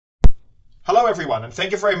Hello everyone, and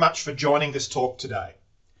thank you very much for joining this talk today.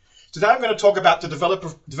 Today I'm going to talk about the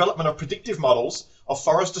development of predictive models of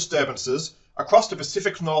forest disturbances across the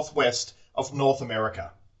Pacific Northwest of North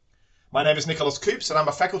America. My name is Coops and I'm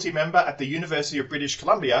a faculty member at the University of British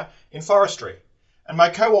Columbia in forestry. And my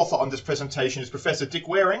co-author on this presentation is Professor Dick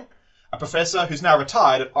Waring, a professor who's now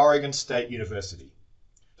retired at Oregon State University.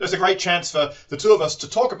 There's a great chance for the two of us to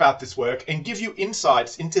talk about this work and give you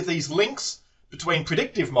insights into these links between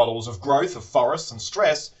predictive models of growth of forests and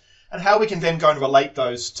stress, and how we can then go and relate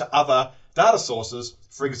those to other data sources,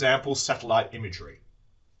 for example, satellite imagery.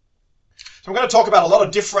 So I'm going to talk about a lot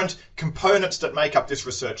of different components that make up this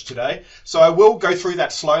research today, so I will go through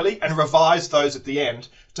that slowly and revise those at the end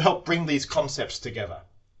to help bring these concepts together.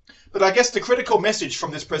 But I guess the critical message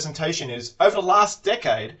from this presentation is, over the last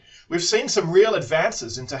decade, we've seen some real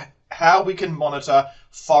advances into how we can monitor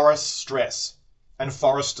forest stress and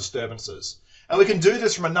forest disturbances. And we can do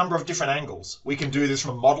this from a number of different angles. We can do this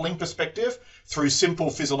from a modelling perspective through simple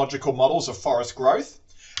physiological models of forest growth.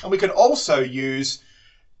 And we can also use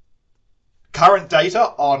current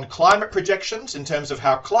data on climate projections in terms of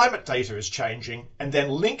how climate data is changing, and then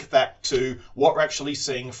link that to what we're actually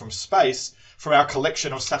seeing from space from our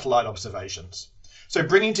collection of satellite observations. So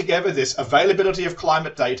bringing together this availability of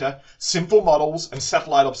climate data, simple models and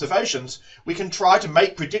satellite observations, we can try to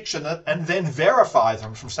make predictions and then verify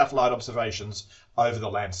them from satellite observations over the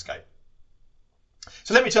landscape.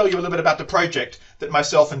 So let me tell you a little bit about the project that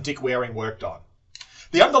myself and Dick Waring worked on.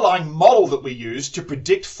 The underlying model that we use to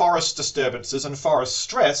predict forest disturbances and forest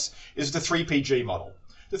stress is the 3PG model.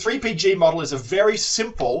 The 3PG model is a very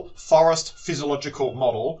simple forest physiological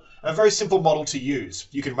model, and a very simple model to use.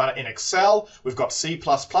 You can run it in Excel. We've got C++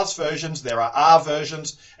 versions. There are R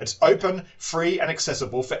versions. It's open, free, and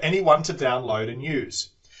accessible for anyone to download and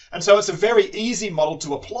use. And so it's a very easy model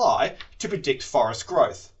to apply to predict forest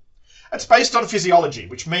growth. It's based on physiology,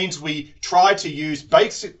 which means we try to use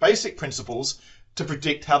basic principles to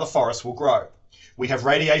predict how the forest will grow. We have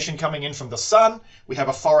radiation coming in from the sun. We have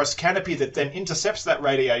a forest canopy that then intercepts that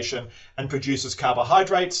radiation and produces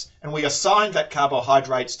carbohydrates, and we assign that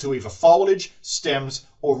carbohydrates to either foliage, stems,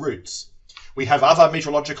 or roots. We have other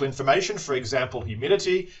meteorological information, for example,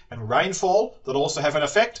 humidity and rainfall, that also have an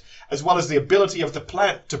effect, as well as the ability of the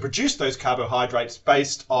plant to produce those carbohydrates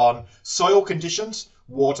based on soil conditions,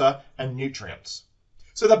 water, and nutrients.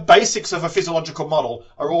 So the basics of a physiological model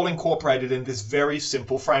are all incorporated in this very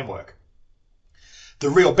simple framework. The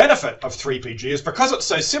real benefit of 3PG is because it's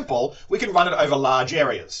so simple, we can run it over large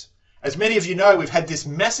areas. As many of you know, we've had this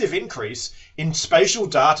massive increase in spatial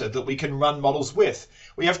data that we can run models with.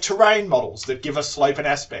 We have terrain models that give us slope and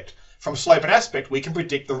aspect. From slope and aspect, we can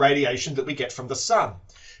predict the radiation that we get from the sun.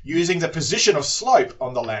 Using the position of slope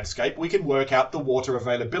on the landscape, we can work out the water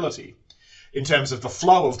availability in terms of the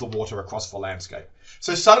flow of the water across the landscape.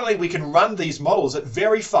 So suddenly we can run these models at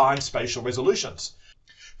very fine spatial resolutions.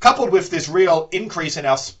 Coupled with this real increase in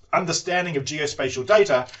our understanding of geospatial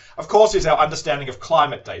data, of course, is our understanding of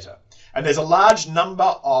climate data. And there's a large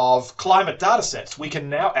number of climate data sets we can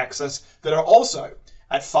now access that are also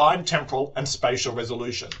at fine temporal and spatial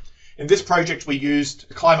resolution. In this project, we used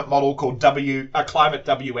a climate model called Climate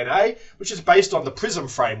WNA, which is based on the PRISM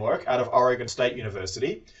framework out of Oregon State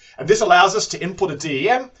University. And this allows us to input a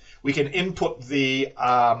DEM. We can input the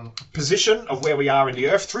position of where we are in the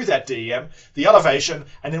Earth through that DEM, the elevation,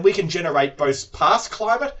 and then we can generate both past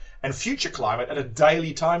climate and future climate at a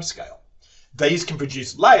daily timescale. These can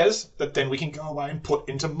produce layers that then we can go away and put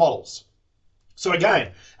into models. So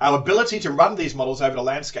again, our ability to run these models over the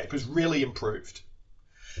landscape has really improved.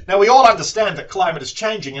 Now, we all understand that climate is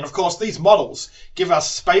changing, and of course these models give us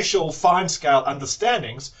spatial fine-scale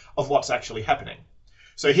understandings of what's actually happening.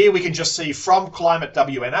 So here we can just see from Climate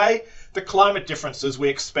WNA the climate differences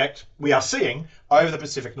we are seeing over the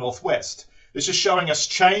Pacific Northwest. This is showing us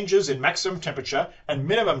changes in maximum temperature and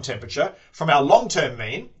minimum temperature from our long-term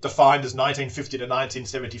mean, defined as 1950 to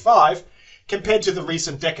 1975, compared to the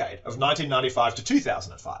recent decade of 1995 to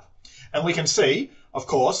 2005. And we can see, of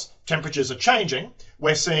course, temperatures are changing.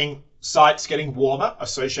 We're seeing sites getting warmer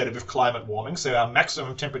associated with climate warming, so our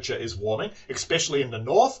maximum temperature is warming, especially in the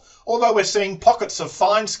north, although we're seeing pockets of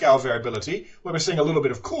fine-scale variability where we're seeing a little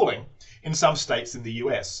bit of cooling in some states in the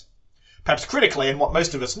US. Perhaps critically, and what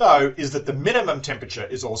most of us know, is that the minimum temperature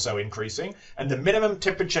is also increasing, and the minimum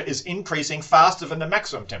temperature is increasing faster than the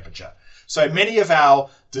maximum temperature. So many of our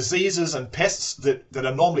diseases and pests that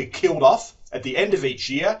are normally killed off at the end of each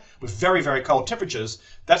year with very, very cold temperatures,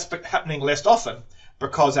 that's happening less often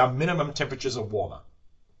because our minimum temperatures are warmer.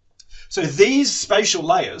 So these spatial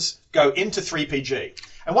layers go into 3PG.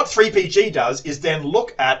 And what 3PG does is then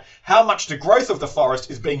look at how much the growth of the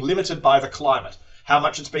forest is being limited by the climate, how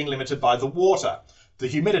much it's being limited by the water, the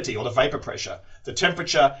humidity or the vapor pressure, the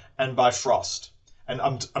temperature, and by frost. And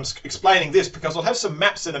I'm explaining this because I'll have some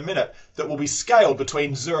maps in a minute that will be scaled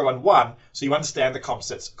between 0 and 1 so you understand the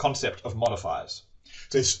concept of modifiers.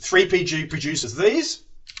 So 3PG produces these.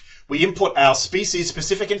 We input our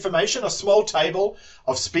species-specific information, a small table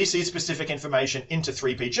of species-specific information into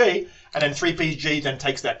 3PG, and then 3PG then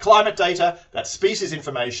takes that climate data, that species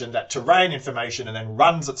information, that terrain information, and then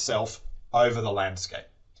runs itself over the landscape.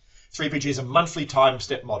 3PG is a monthly time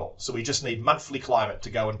step model, so we just need monthly climate to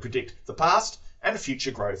go and predict the past and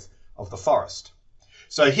future growth of the forest.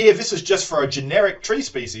 So here, this is just for a generic tree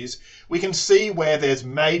species. We can see where there's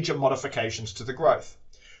major modifications to the growth.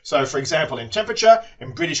 So for example, in temperature,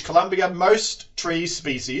 in British Columbia, most tree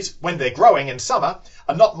species, when they're growing in summer,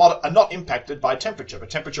 are not impacted by temperature, but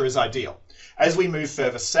temperature is ideal. As we move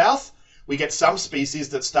further south, we get some species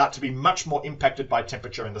that start to be much more impacted by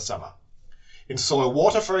temperature in the summer. In soil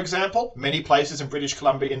water, for example, many places in British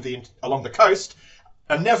Columbia along the coast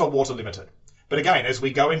are never water limited. But again, as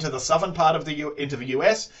we go into the southern part of into the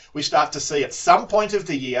US, we start to see at some point of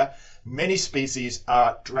the year, many species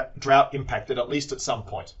are drought impacted, at least at some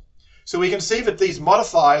point. So we can see that these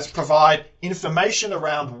modifiers provide information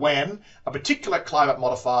around when a particular climate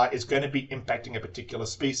modifier is going to be impacting a particular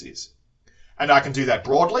species. And I can do that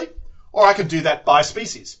broadly, or I can do that by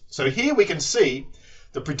species. So here we can see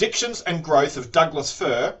the predictions and growth of Douglas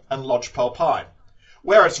fir and lodgepole pine.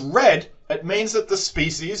 Where it's red, it means that the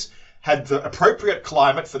species had the appropriate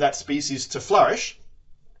climate for that species to flourish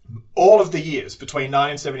all of the years between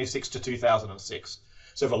 1976 to 2006.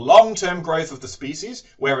 So the long-term growth of the species,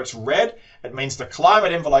 where it's red, it means the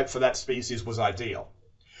climate envelope for that species was ideal.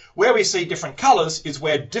 Where we see different colours is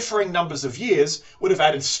where differing numbers of years would have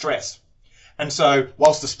added stress. And so,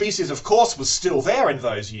 whilst the species, of course, was still there in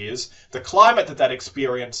those years, the climate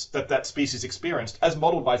that species experienced, as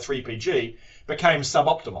modelled by 3PG, became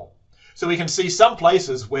suboptimal. So we can see some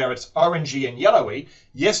places where it's orangey and yellowy.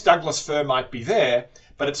 Yes, Douglas fir might be there,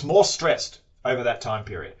 but it's more stressed over that time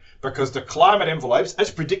period because the climate envelopes,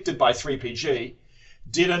 as predicted by 3PG,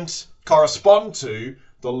 didn't correspond to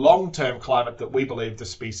the long-term climate that we believe the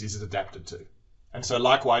species is adapted to. And so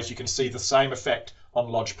likewise, you can see the same effect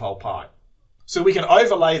on lodgepole pine. So we can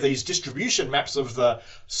overlay these distribution maps of the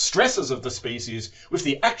stresses of the species with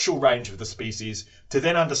the actual range of the species to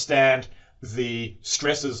then understand the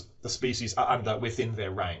stresses the species are under within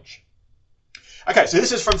their range. Okay, so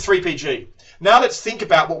this is from 3PG. Now let's think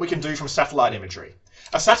about what we can do from satellite imagery.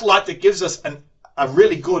 A satellite that gives us a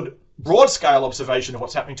really good broad-scale observation of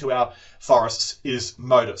what's happening to our forests is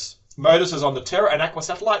MODIS. MODIS is on the Terra and Aqua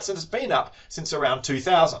satellites and has been up since around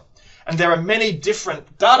 2000. And there are many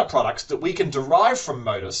different data products that we can derive from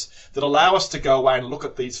MODIS that allow us to go away and look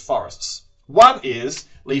at these forests. One is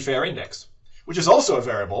leaf area index, which is also a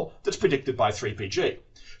variable that's predicted by 3PG.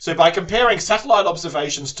 So by comparing satellite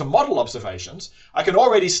observations to model observations, I can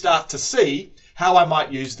already start to see how I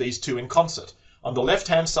might use these two in concert. On the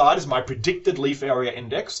left-hand side is my predicted leaf area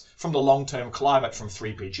index from the long-term climate from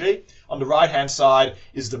 3PG. On the right-hand side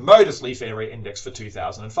is the MODIS leaf area index for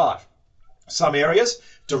 2005. Some areas,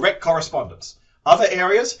 direct correspondence. Other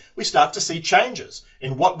areas, we start to see changes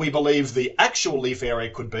in what we believe the actual leaf area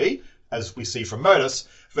could be, as we see from MODIS,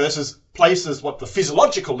 versus places what the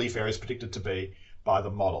physiological leaf area is predicted to be by the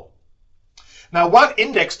model. Now, one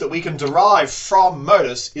index that we can derive from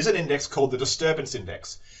MODIS is an index called the disturbance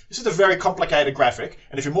index. This is a very complicated graphic,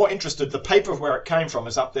 and if you're more interested, the paper where it came from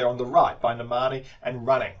is up there on the right by Namani and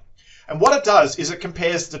Running. And what it does is it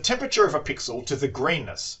compares the temperature of a pixel to the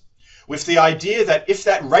greenness, with the idea that if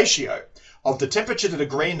that ratio of the temperature to the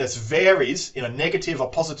greenness varies in a negative or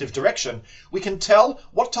positive direction, we can tell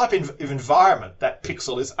what type of environment that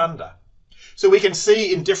pixel is under. So we can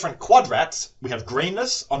see in different quadrats, we have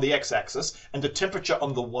greenness on the x-axis and the temperature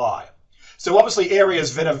on the y. So obviously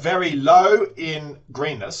areas that are very low in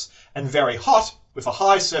greenness and very hot with a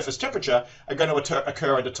high surface temperature are going to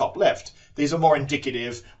occur in the top left. These are more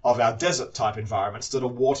indicative of our desert type environments that are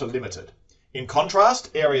water limited. In contrast,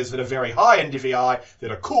 areas that are very high NDVI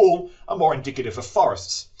that are cool are more indicative of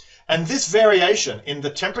forests. And this variation in the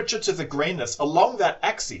temperature to the greenness along that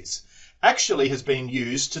axis actually has been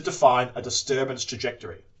used to define a disturbance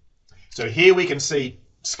trajectory. So here we can see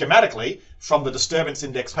schematically from the disturbance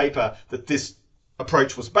index paper that this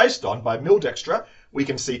approach was based on by Mildextra, we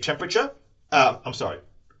can see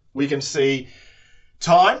we can see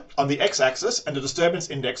time on the x-axis and the disturbance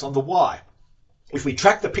index on the y. If we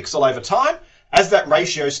track the pixel over time, as that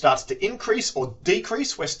ratio starts to increase or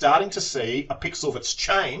decrease, we're starting to see a pixel that's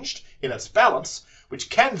changed in its balance, which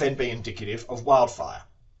can then be indicative of wildfire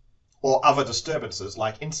or other disturbances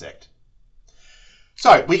like insect.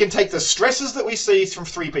 So we can take the stresses that we see from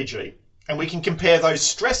 3PG and we can compare those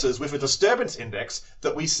stresses with a disturbance index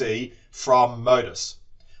that we see from MODIS,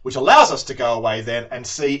 which allows us to go away then and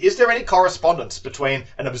see, is there any correspondence between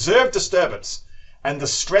an observed disturbance and the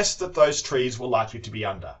stress that those trees were likely to be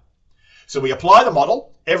under. So we apply the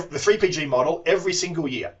model, the 3PG model, every single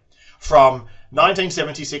year from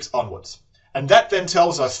 1976 onwards. And that then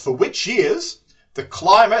tells us for which years the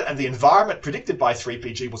climate and the environment predicted by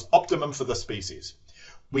 3PG was optimum for the species.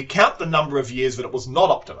 We count the number of years that it was not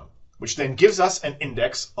optimum, which then gives us an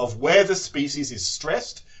index of where the species is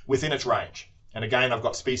stressed within its range. And again, I've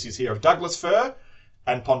got species here of Douglas fir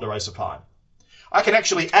and ponderosa pine. I can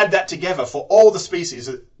actually add that together for all the species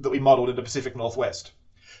that we modelled in the Pacific Northwest.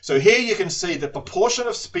 So here you can see the proportion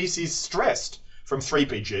of species stressed from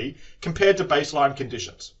 3PG compared to baseline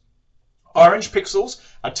conditions. Orange pixels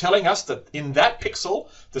are telling us that in that pixel,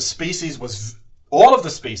 all of the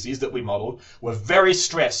species that we modelled were very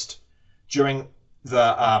stressed during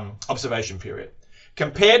the observation period,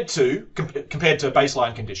 compared to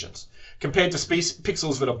baseline conditions, compared to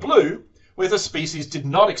pixels that are blue, where the species did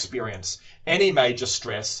not experience any major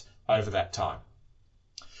stress over that time.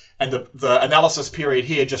 And the analysis period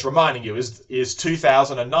here, just reminding you, is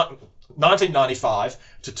 1995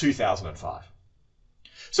 to 2005.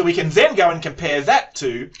 So we can then go and compare that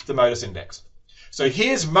to the MODIS index. So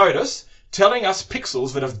here's MODIS telling us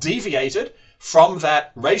pixels that have deviated from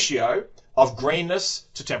that ratio of greenness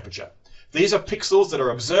to temperature. These are pixels that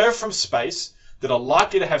are observed from space that are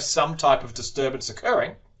likely to have some type of disturbance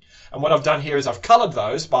occurring. And what I've done here is I've coloured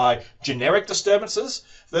those by generic disturbances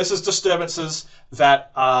versus disturbances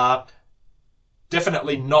that are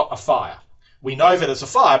definitely not a fire. We know that it's a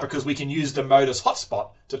fire because we can use the MODIS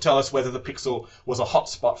hotspot to tell us whether the pixel was a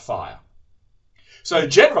hotspot fire. So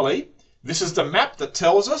generally, this is the map that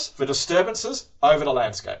tells us the disturbances over the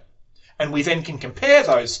landscape. And we then can compare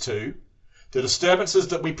those to the disturbances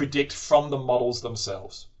that we predict from the models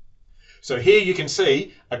themselves. So here you can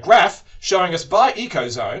see a graph showing us by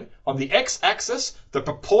ecozone on the x-axis the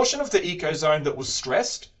proportion of the ecozone that was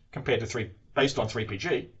stressed compared to based on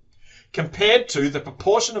 3PG, compared to the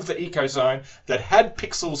proportion of the ecozone that had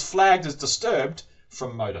pixels flagged as disturbed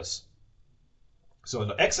from MODIS. So on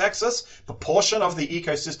the x-axis, proportion of the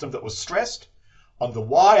ecosystem that was stressed. On the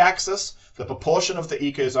y-axis, the proportion of the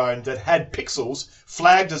ecozone that had pixels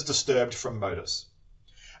flagged as disturbed from MODIS.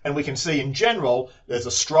 And we can see in general, there's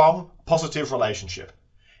a strong positive relationship.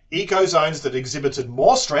 Ecozones that exhibited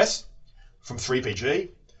more stress from 3PG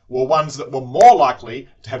were ones that were more likely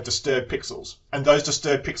to have disturbed pixels. And those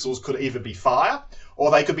disturbed pixels could either be fire or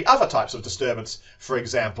they could be other types of disturbance, for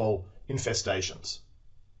example, infestations.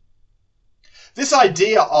 This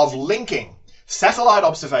idea of linking satellite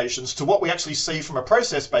observations to what we actually see from a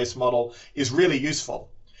process-based model is really useful.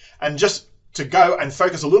 And just to go and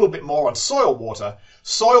focus a little bit more on soil water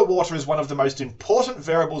is one of the most important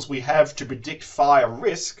variables we have to predict fire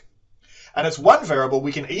risk. And it's one variable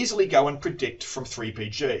we can easily go and predict from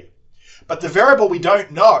 3PG. But the variable we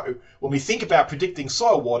don't know when we think about predicting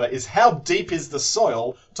soil water is how deep is the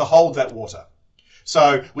soil to hold that water.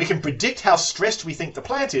 So we can predict how stressed we think the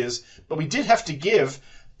plant is, but we did have to give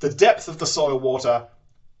the depth of the soil water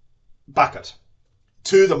bucket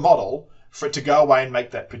to the model for it to go away and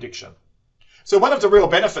make that prediction. So one of the real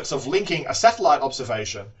benefits of linking a satellite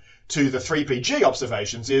observation to the 3PG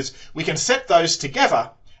observations is we can set those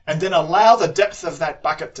together and then allow the depth of that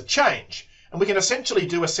bucket to change. And we can essentially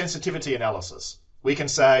do a sensitivity analysis. We can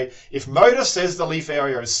say, if MODIS says the leaf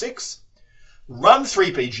area is 6, run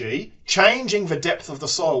 3PG, changing the depth of the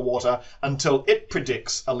soil water until it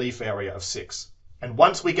predicts a leaf area of 6. And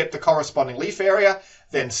once we get the corresponding leaf area,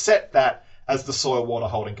 then set that as the soil water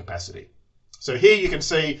holding capacity. So here you can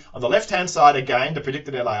see on the left-hand side again the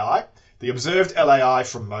predicted LAI, the observed LAI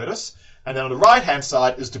from MODIS, and then on the right-hand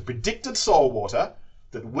side is the predicted soil water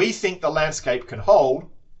that we think the landscape can hold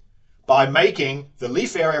by making the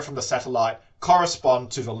leaf area from the satellite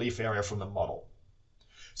correspond to the leaf area from the model.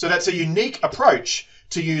 So that's a unique approach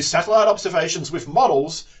to use satellite observations with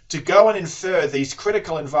models to go and infer these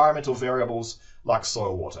critical environmental variables like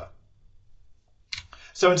soil water.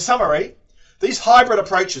 So in summary, these hybrid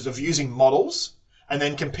approaches of using models and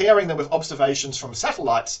then comparing them with observations from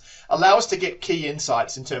satellites allow us to get key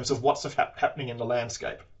insights in terms of what's happening in the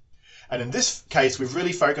landscape. And in this case, we've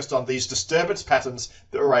really focused on these disturbance patterns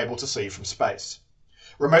that we're able to see from space.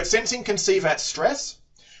 Remote sensing can see that stress,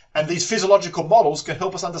 and these physiological models can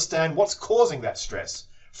help us understand what's causing that stress,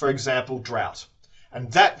 for example, drought.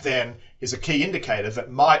 And that then is a key indicator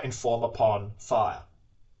that might inform upon fire.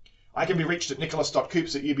 I can be reached at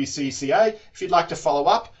nicholas.coops@ubcca if you'd like to follow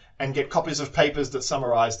up and get copies of papers that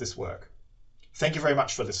summarise this work. Thank you very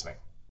much for listening.